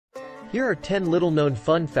Here are 10 little-known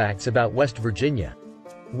fun facts about West Virginia.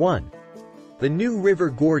 1. The New River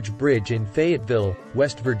Gorge Bridge in Fayetteville,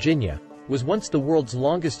 West Virginia, was once the world's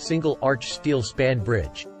longest single-arch steel span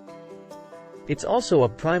bridge. It's also a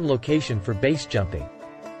prime location for base jumping.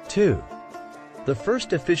 2. The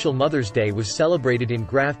first official Mother's Day was celebrated in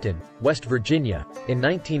Grafton, West Virginia, in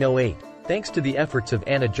 1908, thanks to the efforts of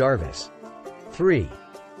Anna Jarvis. 3.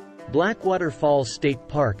 Blackwater Falls State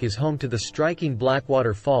Park is home to the striking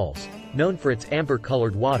Blackwater Falls, known for its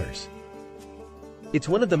amber-colored waters. It's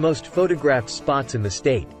one of the most photographed spots in the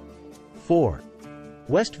state. 4.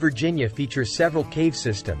 West Virginia features several cave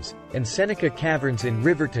systems, and Seneca Caverns in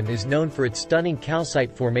Riverton is known for its stunning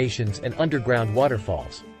calcite formations and underground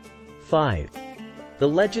waterfalls. 5. The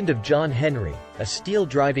legend of John Henry, a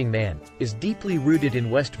steel-driving man, is deeply rooted in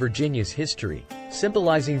West Virginia's history,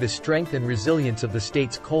 symbolizing the strength and resilience of the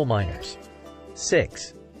state's coal miners.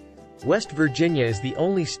 6. West Virginia is the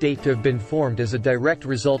only state to have been formed as a direct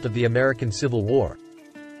result of the American Civil War.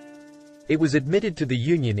 It was admitted to the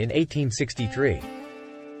Union in 1863.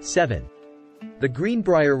 7. The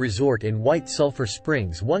Greenbrier Resort in White Sulphur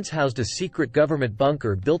Springs once housed a secret government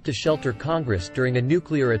bunker built to shelter Congress during a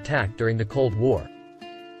nuclear attack during the Cold War.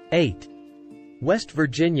 8. West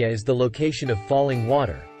Virginia is the location of Falling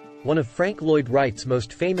Water, one of Frank Lloyd Wright's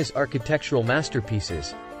most famous architectural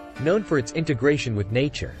masterpieces, known for its integration with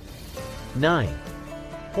nature. 9.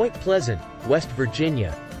 Point Pleasant, West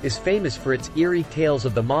Virginia, is famous for its eerie tales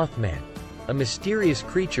of the Mothman, a mysterious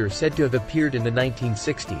creature said to have appeared in the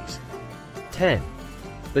 1960s. 10.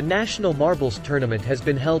 The National Marbles Tournament has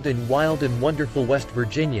been held in wild and wonderful West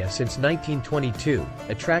Virginia since 1922,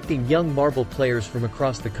 attracting young marble players from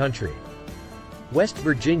across the country. West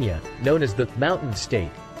Virginia, known as the Mountain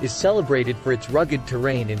State, is celebrated for its rugged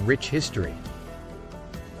terrain and rich history.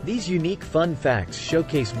 These unique fun facts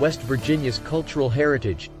showcase West Virginia's cultural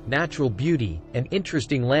heritage, natural beauty, and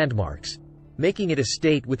interesting landmarks, making it a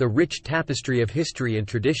state with a rich tapestry of history and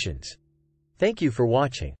traditions. Thank you for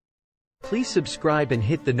watching. Please subscribe and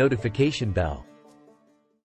hit the notification bell.